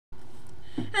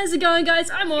How's it going, guys?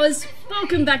 I'm Oz.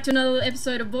 Welcome back to another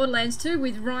episode of Borderlands 2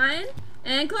 with Ryan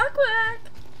and Clockwork.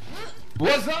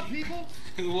 What's up, people?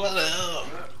 What up?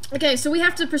 Okay, so we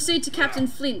have to proceed to Captain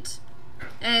Flint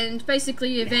and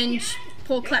basically avenge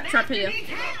poor Claptrap here.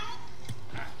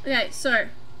 Okay, so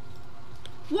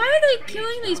why are they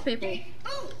killing these people?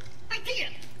 Oh, I see it.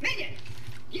 Minion.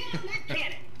 Yeah, that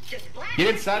cannon. Just blast.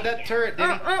 Get inside that turret,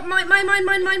 Denny. Oh,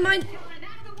 mine.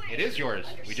 It is yours.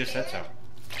 We just said so.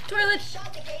 Toilet.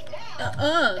 Shut the gate now.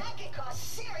 That could cause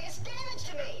serious damage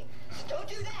to me. So don't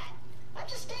do that. I'm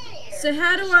just standing here. So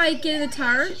how do I get in the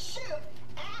turret? Shoot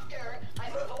after I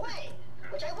move away,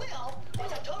 which I will.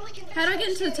 Once I'm totally convinced. How do I get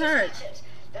into the turret?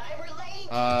 That I'm relaying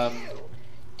to you.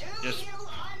 Do just you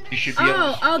you should be able to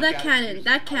Oh, look that at it. cannon.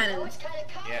 That cannon. It's kind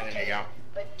of Yeah, there you go.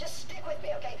 But just stick with me,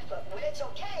 okay? Look, when it's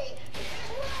okay.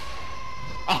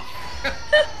 Oh.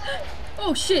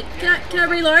 Oh shit! Can I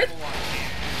reload?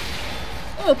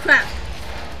 Oh crap!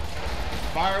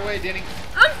 Fire away, Denny.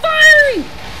 I'm firing!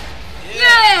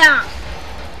 Yeah!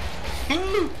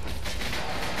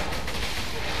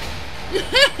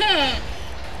 Yeah!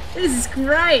 This is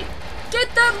great! Get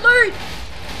that loot!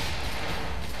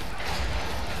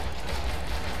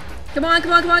 Come on!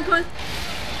 There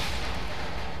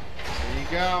you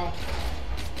go.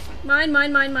 Mine.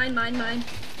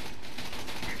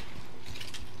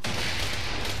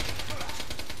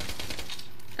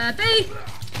 B!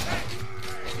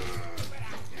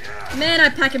 Man, I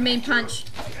pack a mean punch.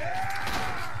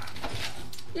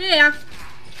 Yeah!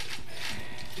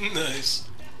 Nice.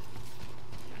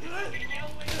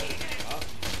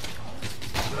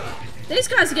 These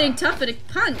guys are getting tougher to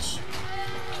punch.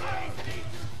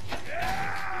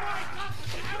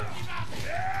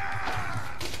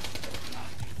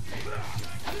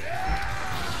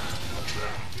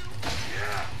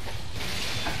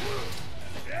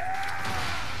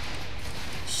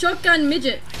 Shotgun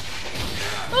midget.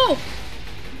 Oh!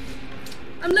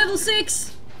 I'm level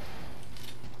 6.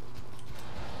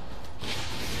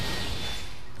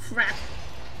 Crap.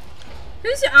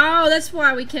 Who's it? Oh, that's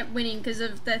why we kept winning, because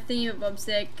of the thingamabobs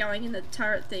there going in the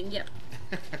turret thing. Yep.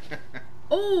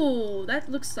 Oh, that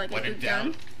looks like When a in good doubt,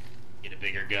 gun. get a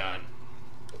bigger gun.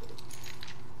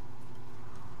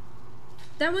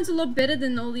 That one's a lot better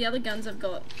than all the other guns I've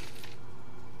got.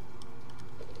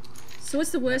 So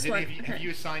what's the worst one? Have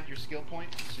you assigned your skill point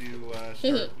to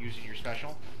start using your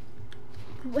special?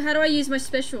 How do I use my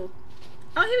special?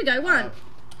 Oh, here we go. One.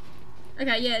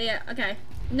 Okay, yeah. Okay.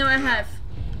 No, I have.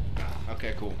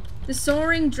 Okay, cool. The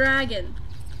Soaring Dragon.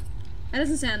 That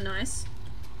doesn't sound nice.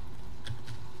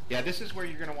 Yeah, this is where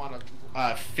you're gonna want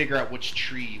to figure out which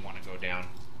tree you want to go down.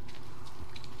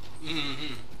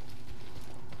 Mm-hmm.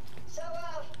 So,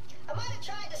 I might have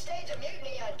tried to stage a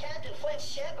mutiny on Captain Flint's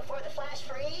ship before the flash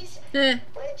freeze, Eh.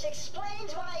 which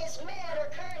explains why his men are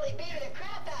currently beating the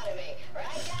crap out of me. Right,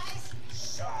 guys?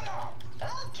 Shut up.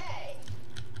 Okay.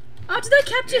 Oh, did they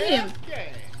capture him?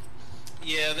 Okay.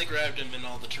 Yeah, they grabbed him in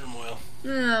all the turmoil.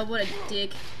 Oh, what a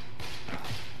dick.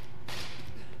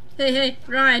 Hey,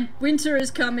 Ryan, winter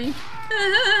is coming.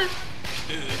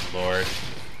 Lord.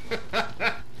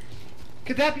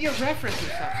 Could that be a reference or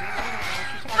something?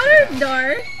 I don't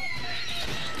know.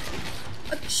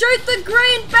 Shoot the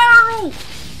green barrel!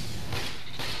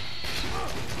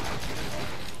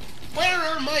 Where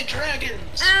are my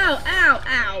dragons?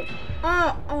 Ow.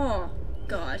 Oh,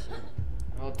 God.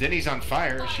 Well, Denny's on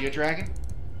fire. Is she a dragon?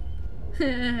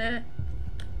 Okay.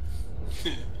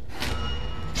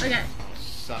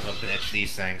 Son of a bitch,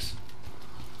 these things.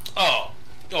 Oh,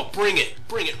 bring it,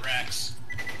 Rax.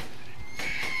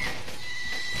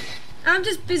 I'm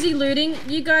just busy looting.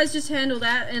 You guys just handle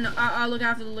that, and I'll look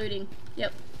after the looting.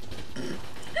 Yep.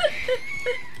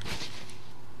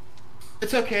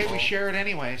 It's okay, we share it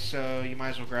anyway, so you might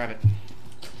as well grab it.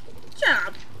 Shut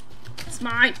up. It's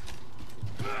mine.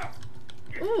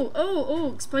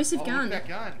 Ooh, explosive gun. Look at that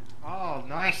gun. Oh,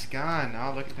 nice gun.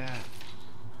 Oh, look at that.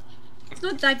 It's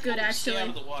not that good, Stay out actually.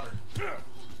 of the water.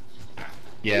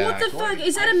 Yeah. What the fuck?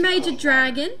 Is that a major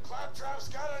dragon? Claptrap's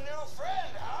got a new friend,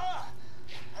 huh?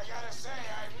 I gotta say,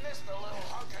 I missed the little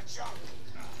hunk of junk.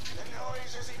 The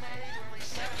noises he made when we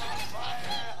set him on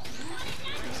fire.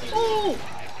 Oh,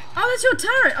 that's your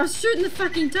turret. I was shooting the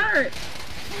fucking turret.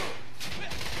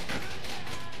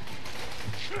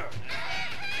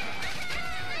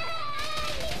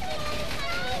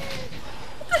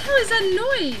 What the hell is that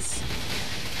noise?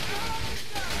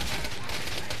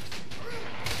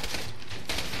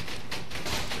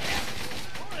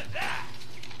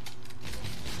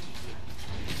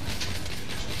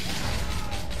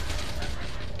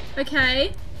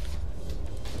 Okay.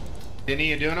 Denny,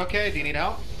 you doing okay? Do you need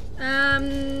help?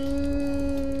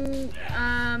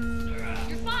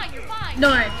 No.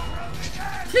 Let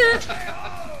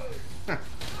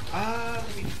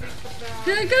me think about...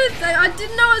 Good. I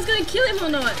didn't know I was gonna kill him or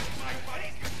not.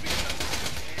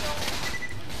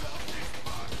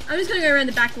 I'm just gonna go around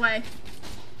the back way.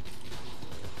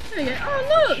 There we go.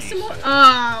 Oh look, some more. Oh,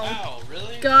 Wow,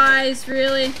 really? guys,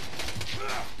 really?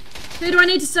 Who do I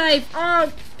need to save?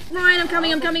 Oh, Ryan, I'm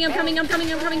coming. And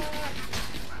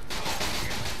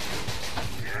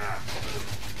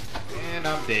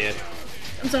I'm dead.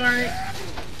 I'm sorry.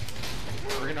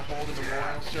 We're gonna hold a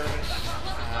memorial service.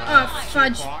 Oh,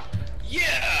 fudge. 2 o'clock,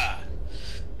 Yeah!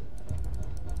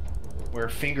 where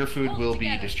finger food will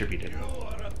be distributed.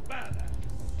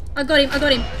 I got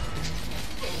him.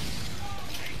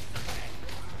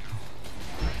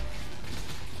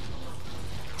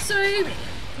 So,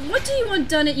 what do you want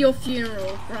done at your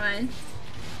funeral, Ryan?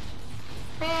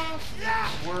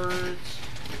 Words.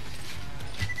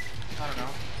 I don't know.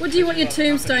 What do you want your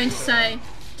tombstone to say?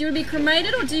 Do you want to be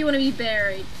cremated or do you want to be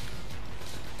buried?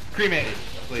 Cremated,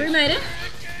 please. Cremated?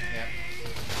 Yeah.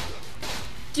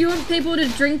 Do you want people to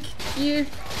drink you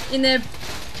in their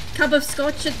cup of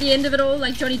scotch at the end of it all,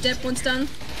 like Johnny Depp once done?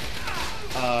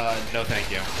 No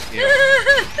thank you. Yeah.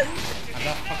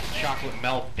 Enough fucking chocolate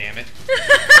milk, damn it.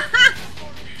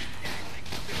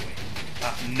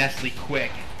 Nestle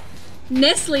Quick.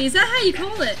 Nestle, is that how you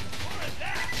call it?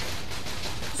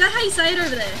 Is that how you say it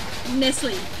over there?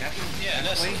 Nestle. Yeah,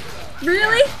 Nestle.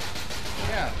 Really?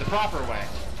 Yeah, the proper way.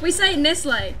 We say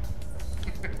Nestle.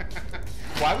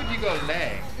 Why would you go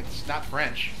lay? It's not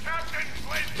French.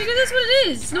 Because that's what it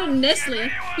is. It's not Nestle.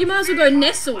 You might as well go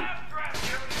Nestle.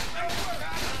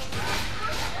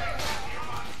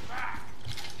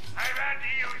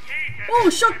 Oh,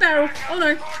 shock barrel. Oh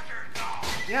no.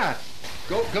 Yeah,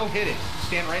 go hit it.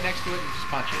 Stand right next to it and just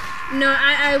punch it. No,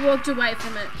 I walked away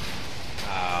from it.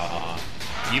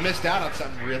 You missed out on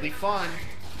something really fun.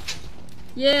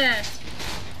 Yeah.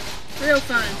 Real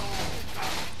fun.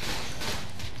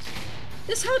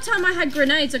 This whole time I had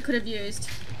grenades I could have used.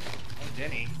 Oh,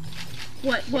 Denny.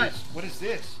 What? What is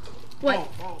this? What?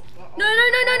 Oh. No.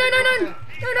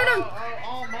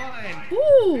 All mine.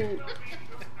 Ooh.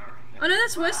 Oh no,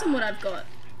 that's worse than what I've got.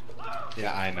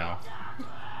 Yeah, I know.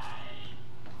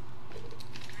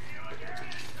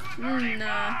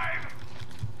 Nah.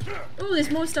 Oh, there's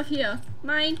more stuff here.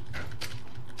 Mine.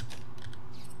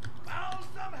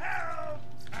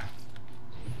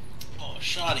 Oh,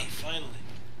 shoddy, finally.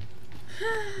 A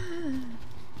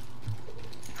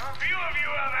few of you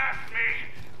have asked me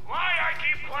why I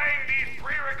keep playing these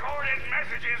pre-recorded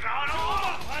messages on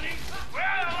all.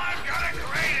 Well, I've got a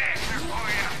great answer for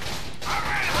you. A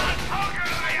red hot poker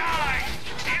to the eye.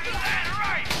 Isn't that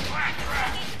right,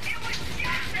 Claptrap?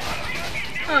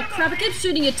 Oh crap, I keep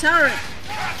shooting your turret.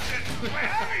 Justin, where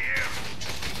are you?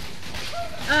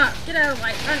 Ah, get out of the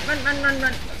way.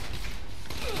 Run.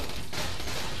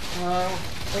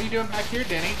 What are you doing back here,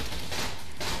 Denny?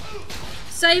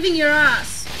 Saving your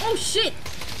ass. Oh shit.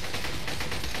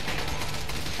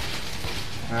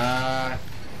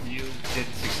 You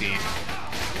didn't succeed.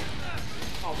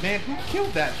 Oh man, who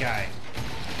killed that guy?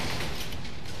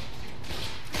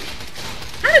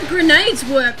 How do grenades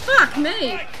work? Fuck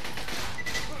me.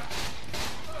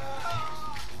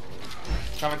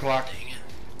 7 o'clock.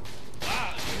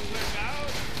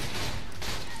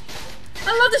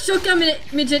 I love the shotgun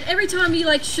midget. Every time he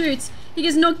like shoots, he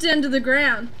gets knocked down to the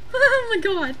ground. Oh my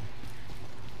god.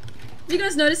 Have you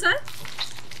guys noticed that?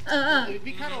 It'd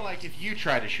be kind of like if you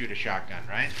tried to shoot a shotgun,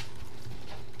 right?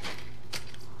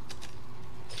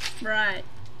 Right.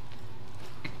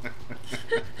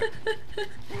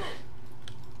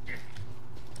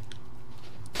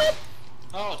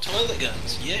 Oh, toilet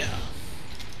guns, yeah.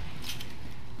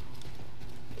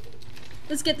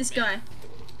 Let's get this guy.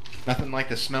 Nothing like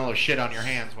the smell of shit on your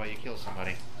hands while you kill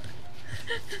somebody.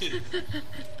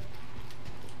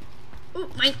 Oh,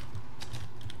 my.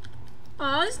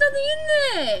 Oh, there's nothing in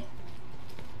there.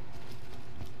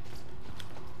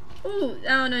 Oh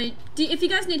no. If you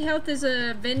guys need help, there's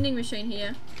a vending machine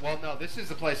here. Well, no, this is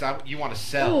the place you want to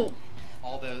sell. Ooh.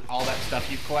 All that stuff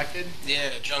you've collected.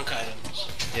 Yeah, junk items.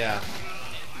 Yeah.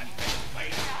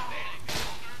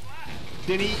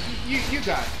 Denny, you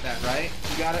got that, right?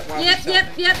 You got it while we sell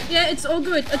it? Yep, yeah, it's all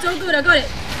good. It's all good, I got it.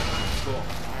 Cool.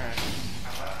 Alright.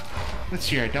 Let's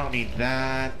see, I don't need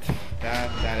that.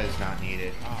 That is not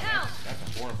needed. Oh, that's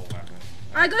a horrible weapon.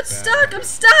 I got stuck, I'm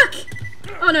stuck!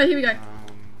 Oh no, here we go.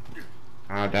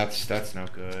 Oh, that's no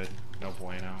good. No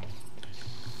bueno.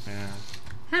 Yeah.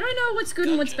 How do I know what's good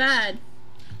and what's bad?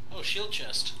 Oh, shield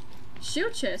chest.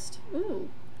 Shield chest. Ooh.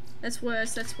 That's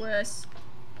worse, that's worse.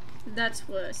 That's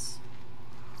worse.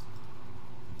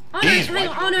 Oh no, Jeez, hang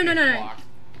on. Oh no.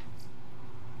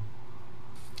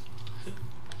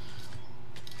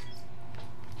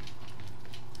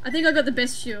 I think I got the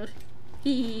best shield.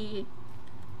 Hee.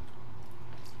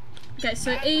 Okay,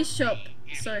 so E shop.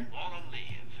 So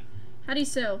how do you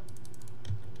sell?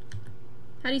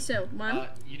 How do you sell? One?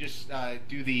 You just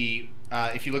do the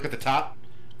if you look at the top,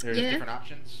 there's Yeah. different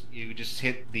options. You just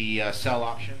hit the sell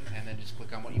option and then just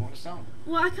click on what you want to sell.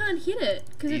 Well, I can't hit it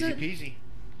because I Easy don't. peasy.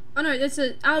 Oh no, that's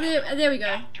a. Oh, there we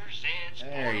go.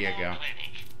 There you go.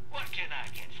 What can I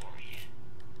get for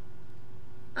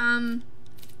you?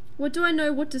 What do I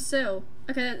know what to sell?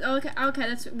 Okay, okay,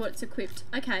 that's what's equipped.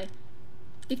 Okay,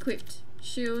 equipped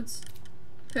shields,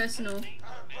 personal. A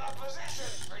proposition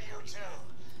for you two.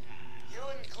 You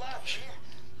and Clappy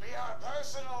be our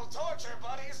personal torture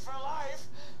buddies for life,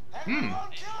 and we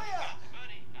won't kill you.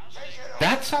 Take it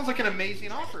That sounds like an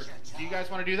amazing offer. Do you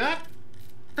guys want to do that?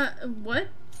 What?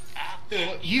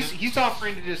 Well, he's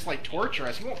offering to just like torture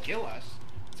us. He won't kill us.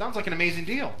 Sounds like an amazing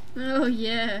deal. Oh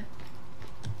yeah.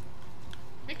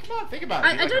 I mean, come on, think about it.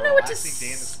 I It'd be don't like know a what to relaxing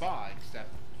day in the spa, except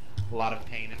a lot of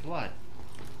pain and blood.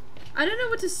 I don't know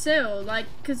what to sell, like,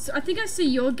 cause I think I see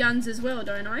your guns as well,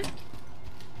 don't I?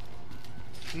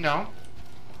 No,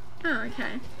 Oh,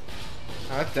 okay.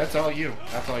 that's all you.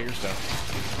 That's all your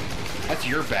stuff. That's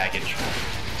your baggage.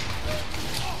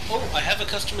 Oh, I have a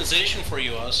customization for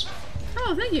you, Oz.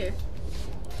 Oh, thank you.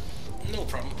 No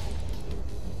problem.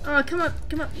 Oh, come up,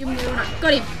 you moron.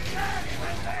 Got him.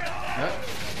 Yep.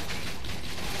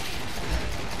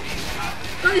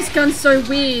 Oh, this gun's so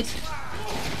weird.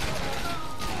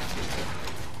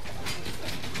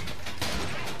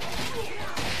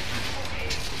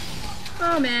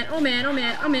 Oh man, oh man, oh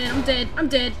man, oh man, I'm dead, I'm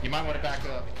dead. You might want to back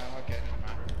up. Oh, okay, never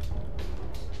mind.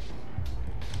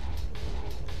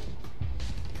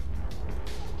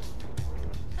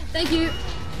 Thank you.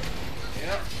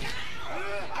 Yep.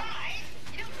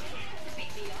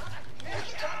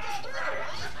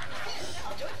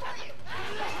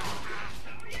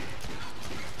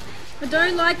 I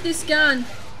don't like this gun.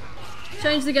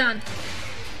 Change the gun.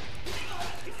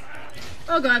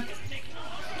 Oh god.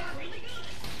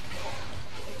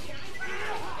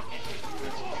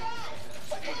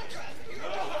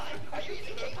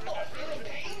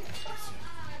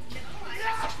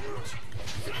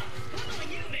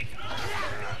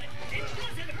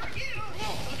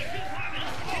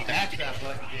 Back that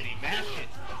button, Vinny. Mash it.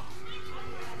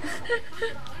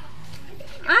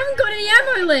 I haven't got any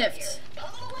ammo left.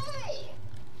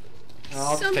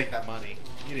 I'll just take that money.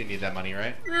 You didn't need that money,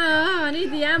 right? Ah, I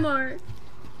need the ammo.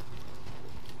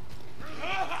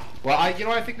 Well, you know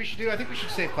what I think we should do? I think we should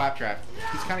save Claptrap.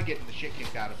 He's kind of getting the shit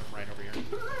kicked out of him right over here.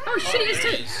 Oh shit,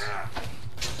 he is too.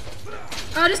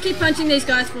 I'll just keep punching these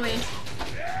guys for you.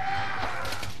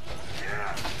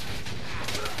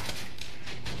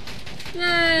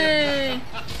 Yay!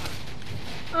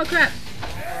 Oh crap.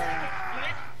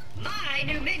 My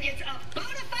new minion's a bona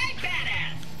fide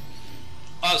badass.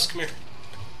 Oz, come here.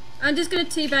 I'm just gonna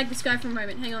teabag this guy for a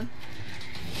moment. Hang on.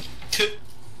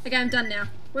 Okay, I'm done now.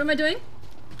 What am I doing?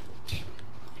 This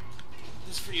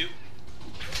is for you.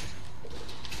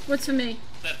 What's for me?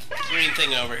 That green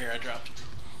thing over here I dropped.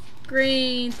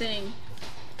 Green thing.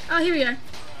 Oh, here we go. Right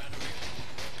over here.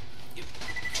 Yep.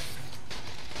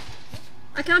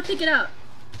 I can't pick it up.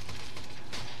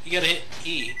 You gotta hit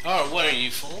E. Oh, what are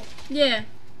you, full? Yeah.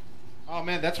 Oh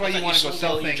man, that's why I you thought want you to go sold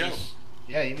sell all your things. junk.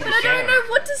 Yeah, you need But to I sell don't know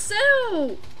what to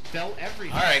sell. Sell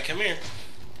everything. Alright, come here.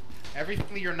 Everything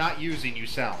that you're not using, you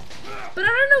sell. But I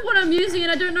don't know what I'm using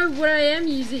and I don't know what I am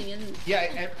using and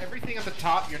Yeah, everything at the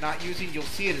top you're not using, you'll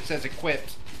see it. It says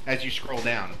equipped as you scroll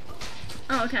down.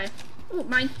 oh okay. Oh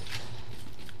mine.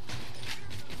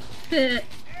 I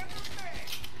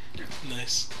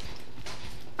Nice.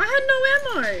 had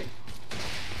no ammo.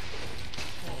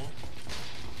 Oh.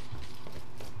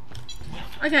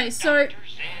 Okay, so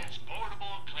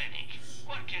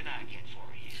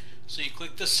So you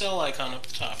click the cell icon up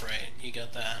the top, right? You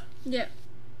got that. yeah.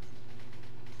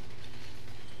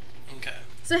 Okay.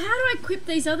 So how do I equip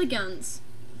these other guns?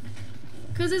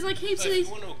 Because there's like heaps So of if these.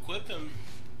 you want to equip them,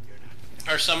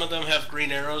 or some of them have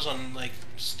green arrows on like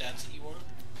stats that you want.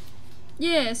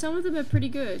 Yeah, some of them are pretty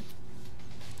good.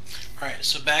 Alright,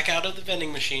 so back out of the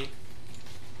vending machine.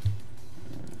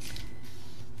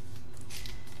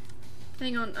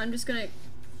 Hang on, I'm just gonna.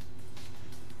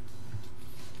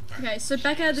 Okay, so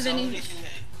back out of the Sell vending. anything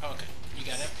that- oh, okay, you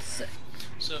got it.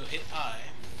 So hit I.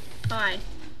 Bye.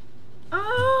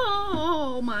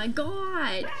 Oh my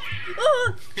god!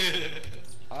 Oh!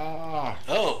 Ah.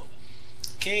 Oh,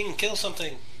 King, kill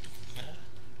something.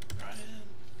 Ryan.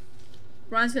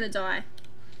 Ryan's gonna die.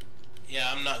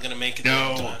 Yeah, I'm not gonna make it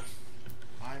No. that time.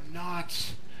 I'm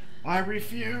not. I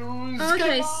refuse.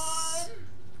 Okay. Come on.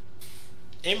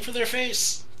 Aim for their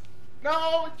face.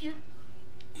 No, you.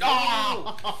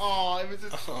 No! Oh, it was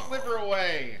a sliver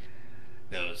away.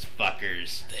 Those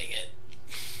fuckers. Dang it.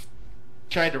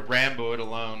 Tried to Rambo it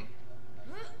alone.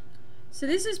 So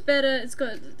this is better. It's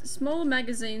got a smaller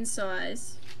magazine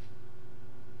size.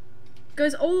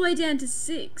 Goes all the way down to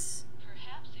 6.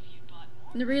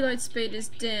 And the reload speed is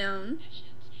down.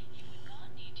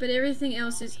 But everything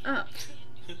else is up.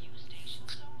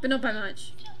 But not by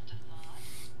much.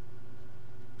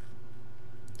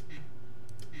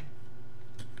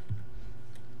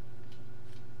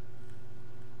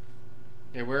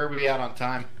 Yeah, where are we at on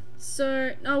time?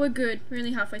 So, oh, we're good. We're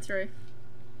only halfway through.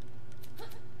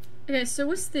 Okay, so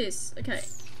what's this? Okay,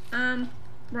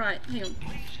 right, hang on.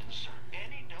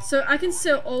 So I can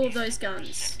sell all of those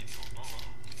guns.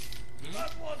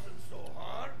 That wasn't so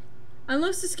hard.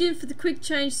 Unlocks the skin for the quick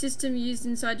change system used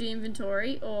inside your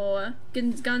inventory, or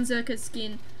Gunzerker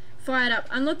skin fired up.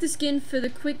 Unlock the skin for the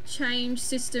quick change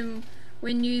system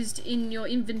when used in your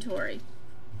inventory.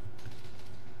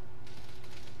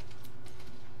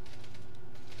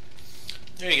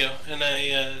 There you go. And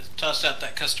I tossed out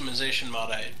that customization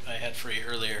mod I had for you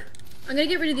earlier. I'm gonna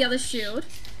get rid of the other shield,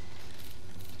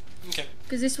 Okay.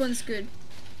 because this one's good.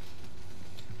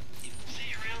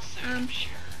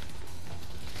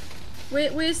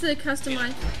 Where's the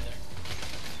customize?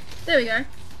 There we go.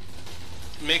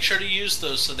 Make sure to use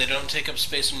those so they don't take up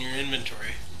space in your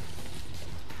inventory.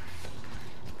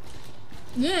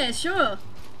 Yeah, sure.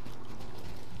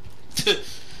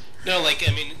 No, like,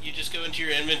 I mean, you just go into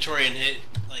your inventory and hit,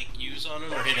 like, use on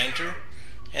them or hit enter,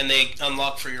 and they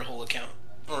unlock for your whole account,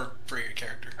 or for your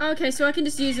character. Okay, so I can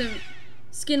just use them.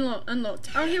 Skin unlocked.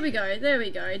 Oh, here we go. There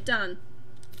we go. Done.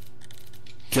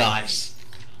 Nice.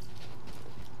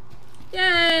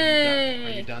 Yay! Are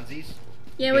you dunsies?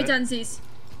 Yeah, we're donesies.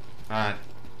 Alright.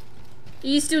 Are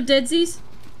you still deadsies?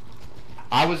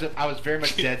 I was very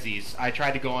much deadsies. I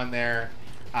tried to go in there,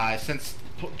 since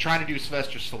trying to do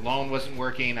Sylvester Stallone wasn't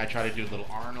working. I tried to do Little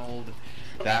Arnold.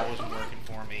 That wasn't working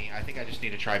for me. I think I just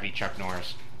need to try beat Chuck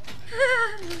Norris.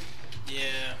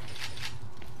 Yeah.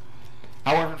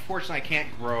 However, unfortunately, I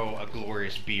can't grow a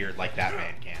glorious beard like that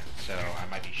man can, so I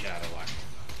might be shit out of luck.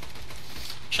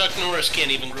 Chuck Norris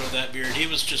can't even grow that beard. He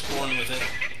was just born with it.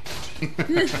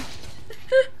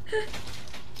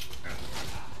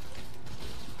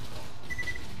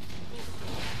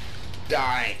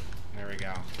 Die! There we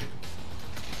go.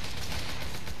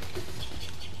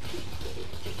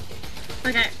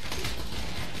 Okay.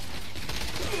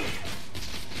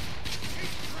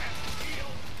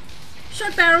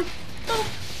 Shot barrel. Oh.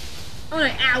 Oh no,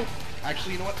 ow.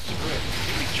 Actually, you know what? Screw it.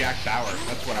 Give me Jack Bauer.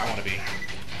 That's what I want to be.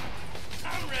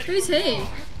 Who's he?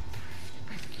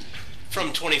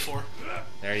 From 24.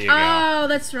 There you go. Oh,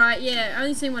 that's right. Yeah, I've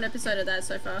only seen one episode of that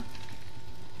so far.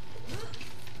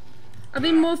 I've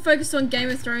been more focused on Game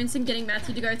of Thrones and getting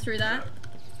Matthew to go through that.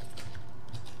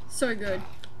 So good.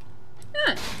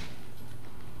 Yeah.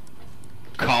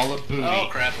 Call of Booty. Oh,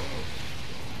 crap.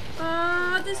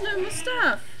 Oh, there's no more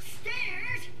stuff.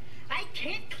 Stairs? I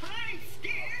can't climb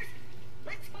stairs.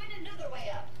 Let's find another way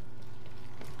up.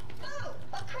 Oh,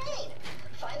 a crane.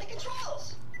 Find the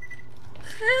controls.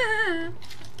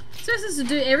 So has to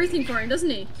do everything for him, doesn't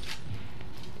he?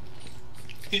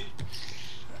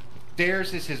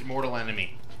 Stairs is his mortal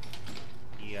enemy.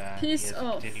 He Piss has a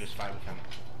off. continuous fight with him.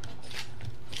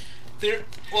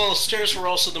 Well, stairs were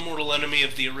also the mortal enemy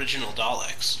of the original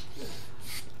Daleks.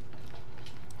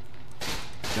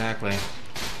 Exactly.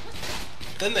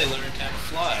 Then they learned how to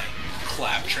fly.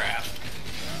 Claptrap.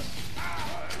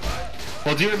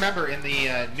 Well, do you remember in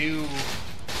the new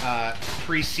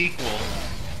pre-sequel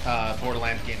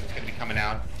Borderlands game that's going to be coming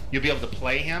out, you'll be able to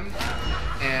play him,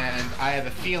 and I have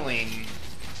a feeling,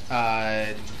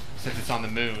 since it's on the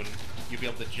moon, you'll be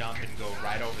able to jump and go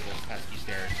right over those pesky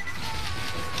stairs.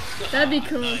 That'd be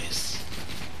cool. Nice.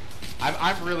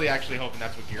 I'm really actually hoping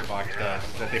that's what Gearbox does,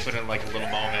 is that they put in like a little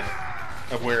moment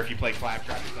of where if you play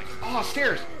Claptrap, it's like, oh,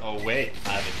 stairs! Oh, wait,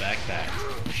 I have a backpack.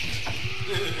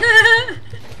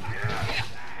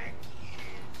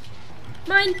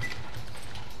 Mine.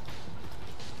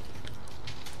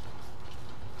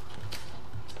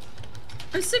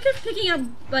 I'm sick of picking up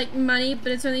like money,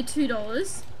 but it's only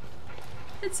 $2.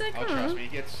 It's like, Oh, trust me,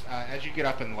 it gets, as you get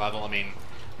up in level, I mean,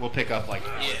 we'll pick up like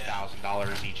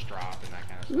 $1,000 each drop and that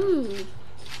kind of stuff. Ooh.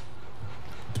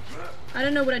 I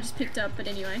don't know what I just picked up, but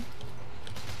anyway.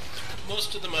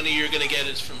 Most of the money you're gonna get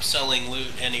is from selling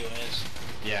loot anyways.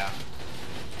 Yeah.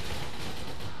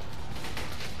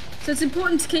 So it's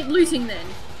important to keep looting then.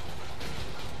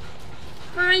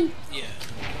 Fine. Yeah.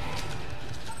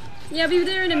 Yeah, I'll be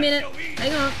there in a minute.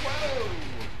 Hang on.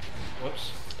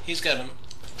 Whoops. He's got him.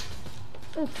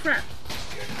 Oh crap.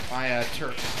 My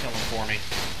Turk is killing for me.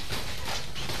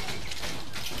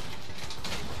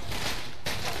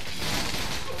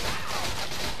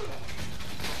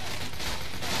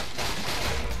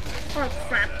 Oh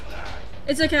crap.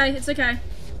 It's okay, it's okay.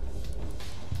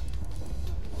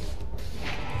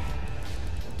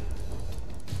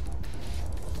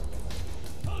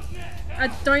 I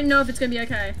don't know if it's gonna be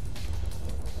okay.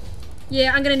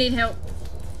 Yeah, I'm gonna need help.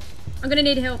 I'm gonna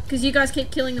need help because you guys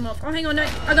keep killing them off. Oh, hang on, no,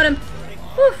 I got him.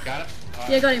 Whew. Got it?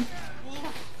 Yeah, got him.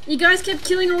 You guys kept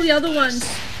killing all the other ones.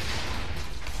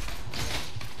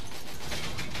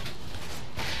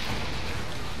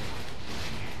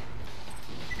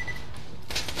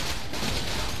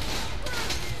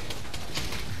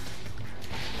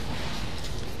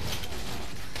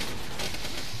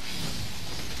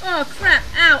 Oh crap!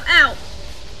 Ow! Ow!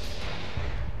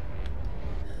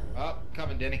 Oh,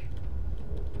 coming, Denny.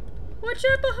 Watch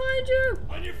out behind you!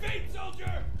 On your feet,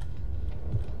 soldier!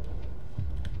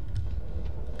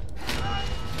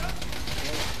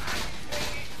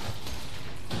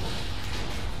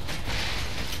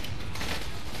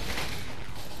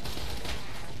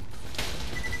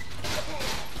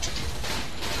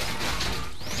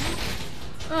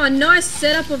 Oh, nice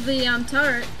setup of the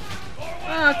turret.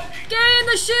 Oh, get in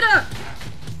the shitter!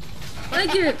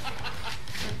 Thank you.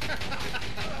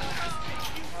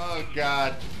 Oh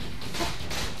God.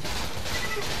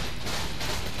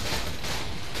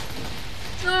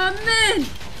 Oh man!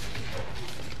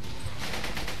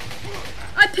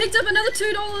 I picked up another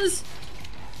 $2.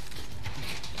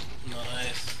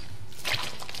 Nice.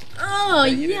 Oh,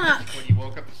 You didn't- yuck! When you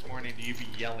woke up this morning, you'd be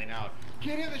yelling out,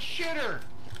 "Get in the shitter!"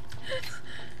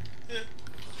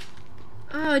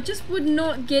 Oh, I just would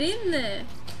not get in there.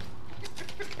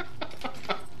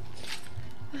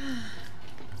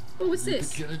 Oh, what's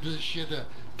this? Get into the shitter.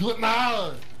 Do it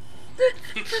now.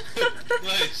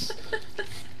 Nice.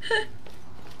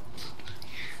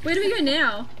 Where do we go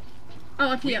now? Oh,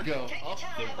 up We here. go Take your up time,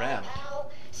 the old ramp.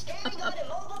 pal. Standing Up, up. on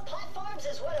immobile platforms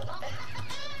is what a...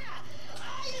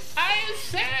 I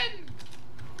ascend.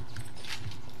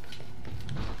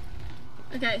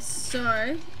 Okay,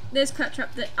 so there's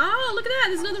Claptrap there. Oh, look at that!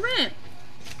 There's another ramp.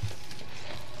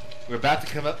 We're about to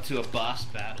come up to a boss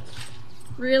battle.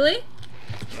 Really?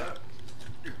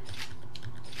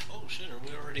 Oh shit, are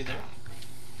we already there?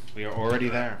 We are already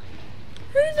there.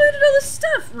 Who looted all this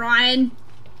stuff? Ryan.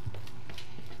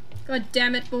 God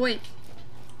damn it, boy.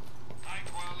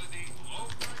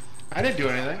 I didn't do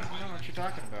anything. I don't know what you're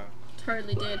talking about.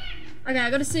 Totally did. Okay, I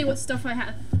gotta see what stuff I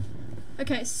have.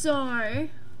 Okay, so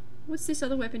what's this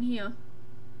other weapon here?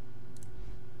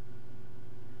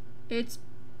 It's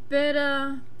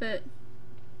better, but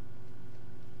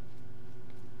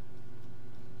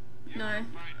no.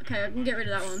 Okay, I can get rid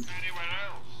of that one.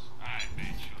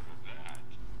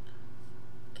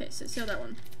 Okay, so sell that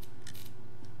one.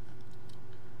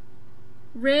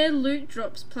 Rare loot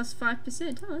drops plus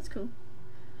 5%. Oh, that's cool.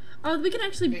 Oh, we can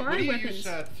actually Hey, buy what do you weapons. use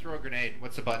to throw a grenade?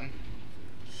 What's the button?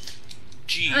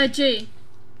 G. G.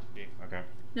 Okay.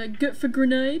 No, good for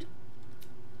grenade.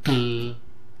 They've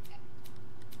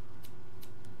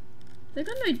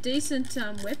got no decent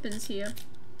weapons here.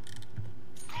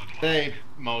 They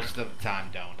most of the time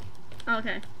don't. Oh,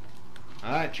 okay.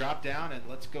 Alright, drop down and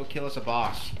let's go kill us a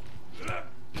boss.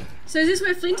 So is this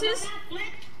where Flint is? Flint,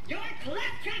 your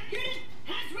Claptrap unit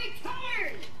has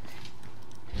returned!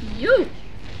 You!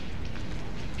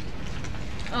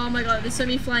 Oh my god, there's so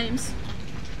many flames.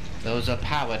 Those are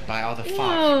powered by all the Whoa.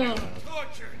 fire.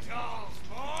 Put your dolls,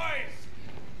 boys!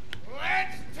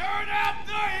 Let's turn up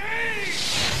the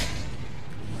heat!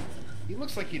 He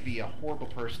looks like he'd be a horrible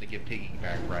person to give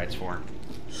piggyback rides for.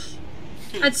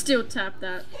 I'd still tap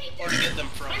that. Or to get them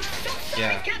from. I'm so sorry,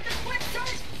 Yeah. Captain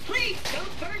Flintstone! Please,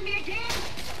 don't burn me again!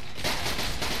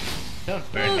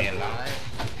 Don't burn me alive.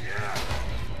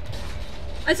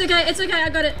 It's okay, I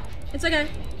got it. It's okay.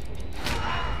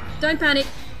 Don't panic.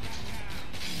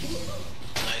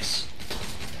 Nice.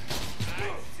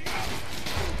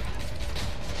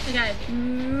 Okay.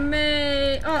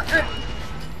 Oh.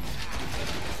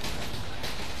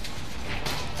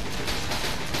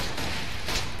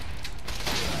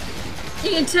 You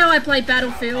can tell I play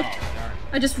Battlefield.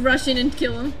 I just rush in and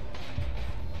kill them.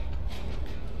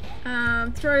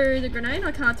 Throw the grenade?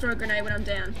 I can't throw a grenade when I'm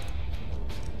down.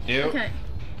 Do. Okay.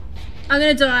 I'm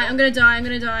gonna die, I'm gonna die, I'm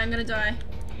gonna die, I'm gonna die.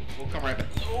 We'll come right back.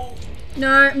 Oh. No,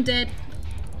 I'm dead.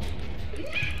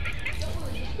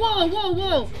 Whoa, whoa,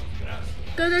 whoa!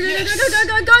 Go, go, go, Yes. go, go,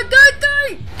 go, go, go, go,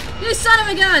 go! You son of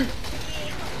a gun!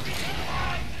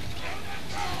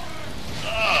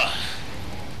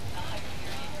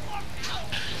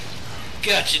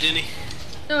 Gotcha, Denny.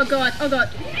 Oh god, oh god.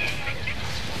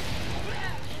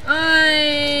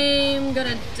 I'm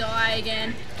gonna die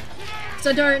again. Because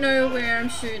I don't know where I'm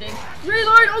shooting.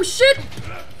 Reload! Oh shit!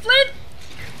 Flint!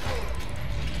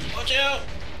 Watch out!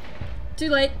 Too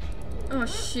late. Oh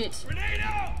shit. Grenade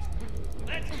out!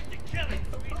 Let's get to killing,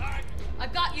 sweetheart.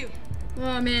 I've got you.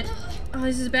 Oh man. Oh,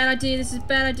 this is a bad idea. This is a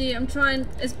bad idea. I'm trying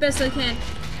as best I can.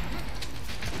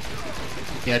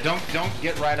 Yeah, don't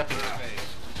get right up in your face.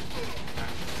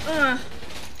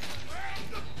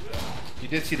 You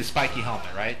did see the spiky helmet,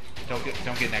 right? Don't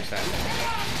get next to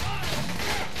that.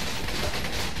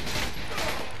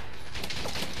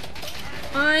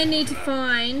 I need to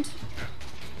find.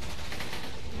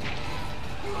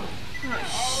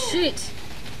 Oh shit!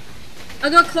 I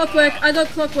got clockwork. I got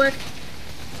clockwork.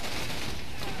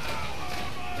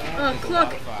 Oh,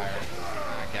 clock. Fire.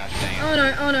 Gosh dang it. Oh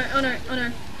no! Oh no! Oh no! Oh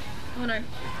no! Oh no!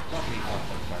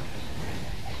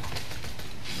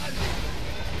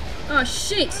 Oh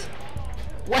shit!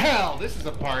 Well, this is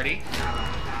a party.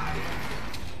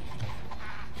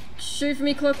 Shoot for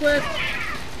me, clockwork.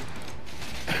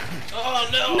 Oh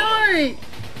no! No!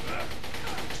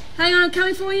 Hang on, I'm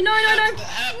coming for you. No, no, no!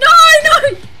 How- No,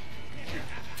 no!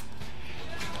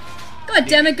 God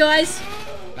damn it, guys!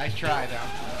 Nice try, though.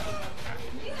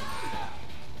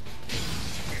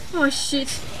 Oh shit!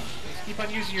 Just keep on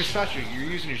using your special. You're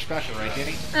using your special, right,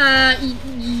 Denny?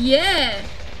 Yeah.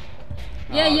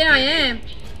 Yeah, Oh, yeah, I Denny. am.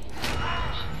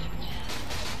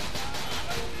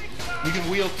 You can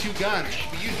wield 2 guns. You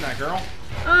should be using that, girl.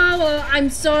 Oh, well, I'm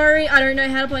sorry. I don't know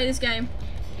how to play this game.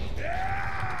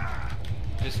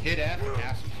 Just hit F and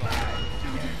have some fun.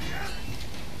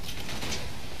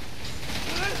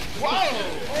 Whoa!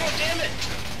 Oh damn it!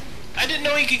 I didn't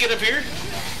know he could get up here.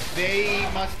 They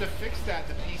must have fixed that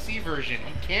in the PC version.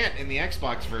 You can't in the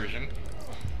Xbox version.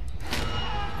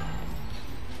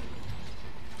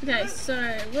 Okay, so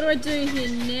what do I do here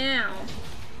now?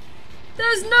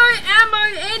 There's no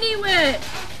ammo anywhere!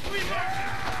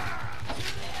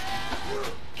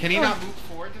 Can he not move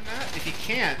forward than that? If he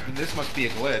can't, then this must be a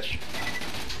glitch.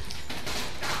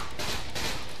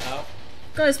 Oh.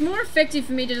 God, it's more effective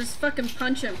for me to just fucking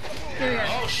punch him. Here we go.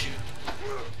 Oh shoot!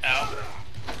 Ow!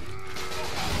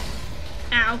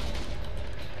 Ow.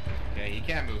 Yeah, he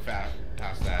can't move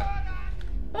past that.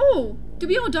 Oh! Did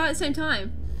we all die at the same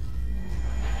time?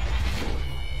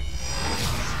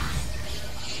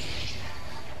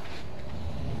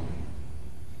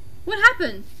 What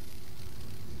happened?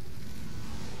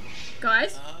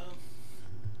 Guys?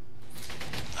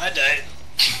 I died.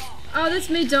 Oh, that's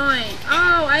me dying.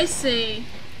 Oh, I see.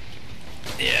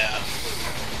 Yeah.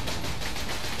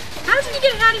 How did you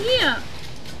get out of here?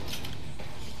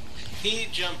 He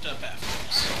jumped up after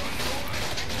us.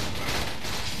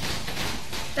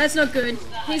 That's not good.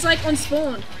 He's like on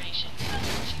spawn.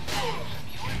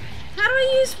 How do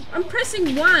I use... I'm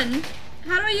pressing 1.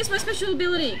 How do I use my special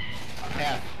ability?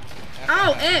 F.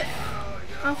 Oh, F.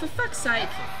 Oh, for fuck's sake.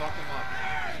 Fuck him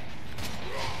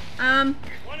up.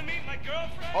 Wanna meet my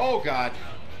girlfriend? Oh god.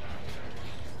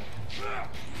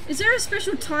 Is there a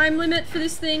special time limit for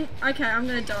this thing? Okay, I'm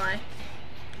gonna die.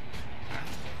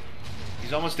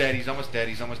 He's almost dead. He's almost dead.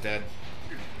 He's almost dead.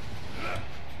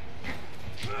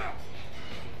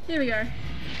 Here we go.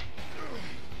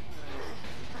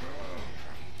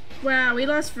 Wow, we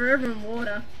lost forever in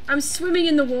water. I'm swimming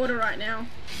in the water right now.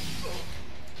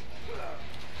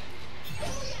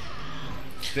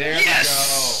 There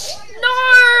Yes! we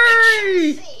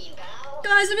No! See, pal.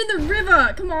 Guys, I'm in the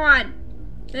river. Come on.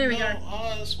 There we go.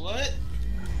 Oz, what?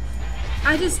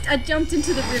 I jumped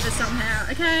into the river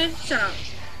somehow. Okay, shut up.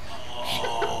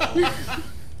 Oh.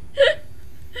 go.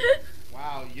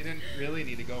 Wow, you didn't really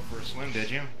need to go for a swim, did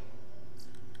you?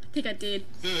 I think I did.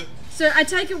 So I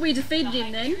take it we defeated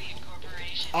him then. We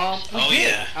Oh, did.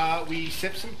 yeah. We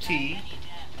sipped some tea.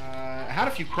 Had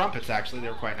a few crumpets, actually. They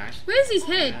were quite nice. Where's his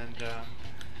head? And,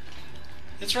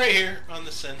 It's right here on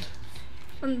this end.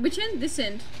 On which end? This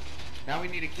end. now we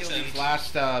need to kill Send. these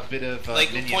last bit of Like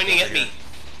minions pointing over at here. me.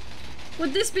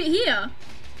 Would this be here?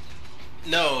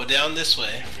 No, down this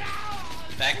way.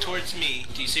 Back towards me.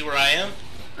 Do you see where I am?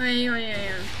 Oh,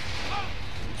 yeah.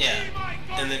 Yeah.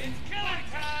 And then Killing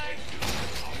time!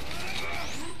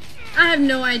 I have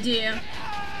no idea.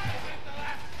 The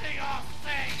last thing I'll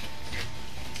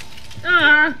say!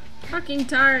 Ah, fucking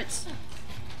turrets.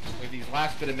 We have these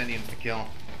last bit of minions to kill.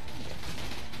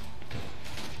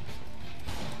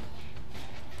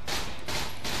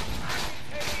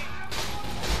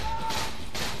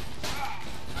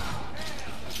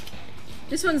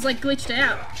 This one's like glitched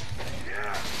out.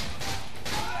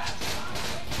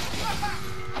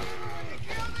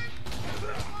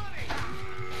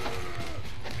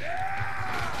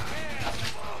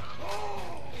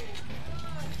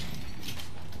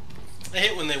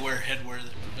 hate when they wear headwear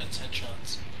that prevents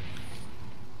headshots.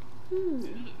 Ooh.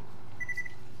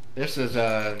 This is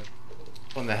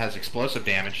one that has explosive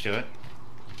damage to it.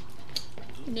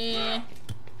 Nah.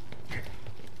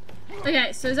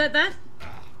 Okay, so is that?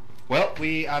 Well,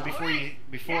 we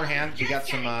beforehand we got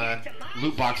some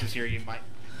loot boxes here. You might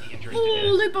be interested Ooh,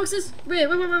 in. loot boxes. Wait.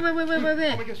 Oh my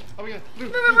gosh! Oh my god!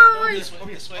 Loot! Oh, this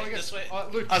way, this way, Oh my this way.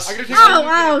 gosh. Loot! Us. I'm gonna take Oh,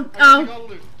 all the loot. oh, I'm gonna take all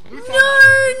the loot. Loot's all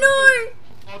mine. No.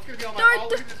 Oh, it's gonna be all mine. No, Oh,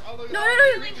 look at this. Oh, look at no,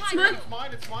 that. no, It's it's mine. mine. It's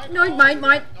mine. It's mine. No, Oh, mine.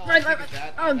 Right.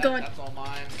 Oh, God. That's all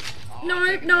mine. Oh, No, I'm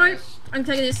taking no. this. I'm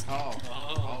taking this. Oh.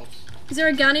 Oh. Is there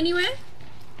a gun anywhere?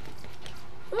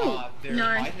 Ooh, There no.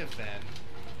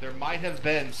 might have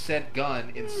been said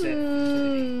gun in said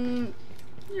vicinity.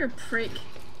 You're a prick.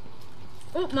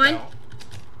 Oh, mine. No,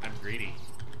 I'm greedy.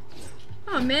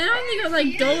 Oh man, I only got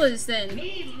like dollars then.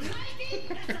 Me mighty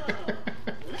vessel. Lower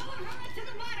her to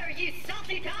the water, you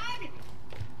salty dog.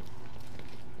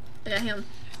 Okay, hang on.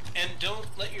 And don't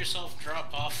let yourself drop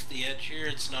off the edge here.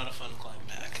 It's not a fun climb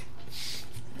back.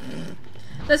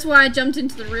 That's why I jumped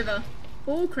into the river.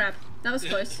 Oh crap, that was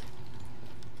close.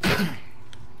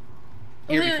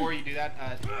 Here, hang on. before you do that,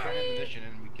 try an mission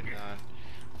and we can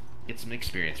get some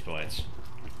experience points.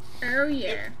 Oh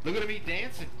yeah. Look at me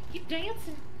dancing. Keep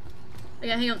dancing. Okay,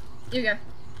 hang on. Here we go.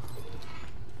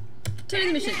 Turn in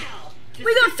the mission. Now, to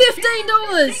We got set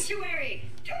 $15. Sanctuary.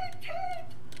 Toot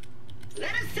toot.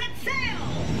 Let us set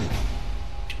sail.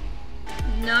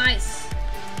 Nice.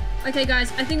 Okay,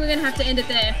 guys, I think we're gonna have to end it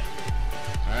there.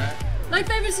 Alright. Like,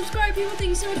 favorite, subscribe, people. Thank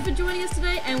you so much for joining us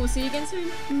today, and we'll see you again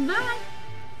soon. Bye.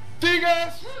 See you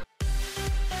guys!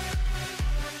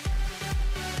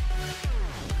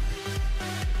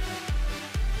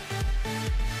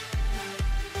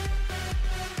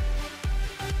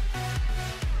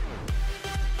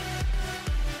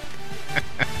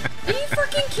 Are you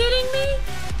fucking kidding me?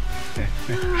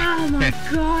 Oh my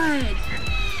god.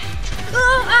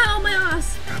 Oh, ow, my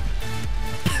ass.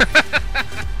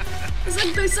 It's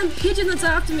like there's some pigeon that's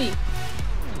after me.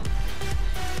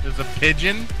 There's a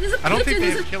pigeon? There's a I don't pigeon, think they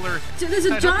there's have a- killer. There's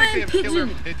a I don't think giant they have killer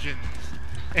pigeon.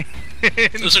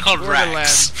 pigeons. Those are called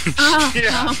Borderlands. racks. Ah,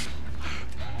 Yeah. oh.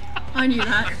 I knew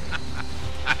that.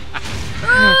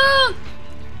 Ah,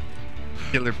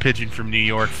 Killer pigeon from New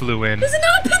York flew in. there's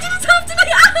another pigeon that's after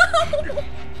me. Ow!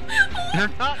 They're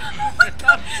not. Oh my They're not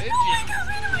god. Oh my pigeons.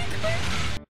 god.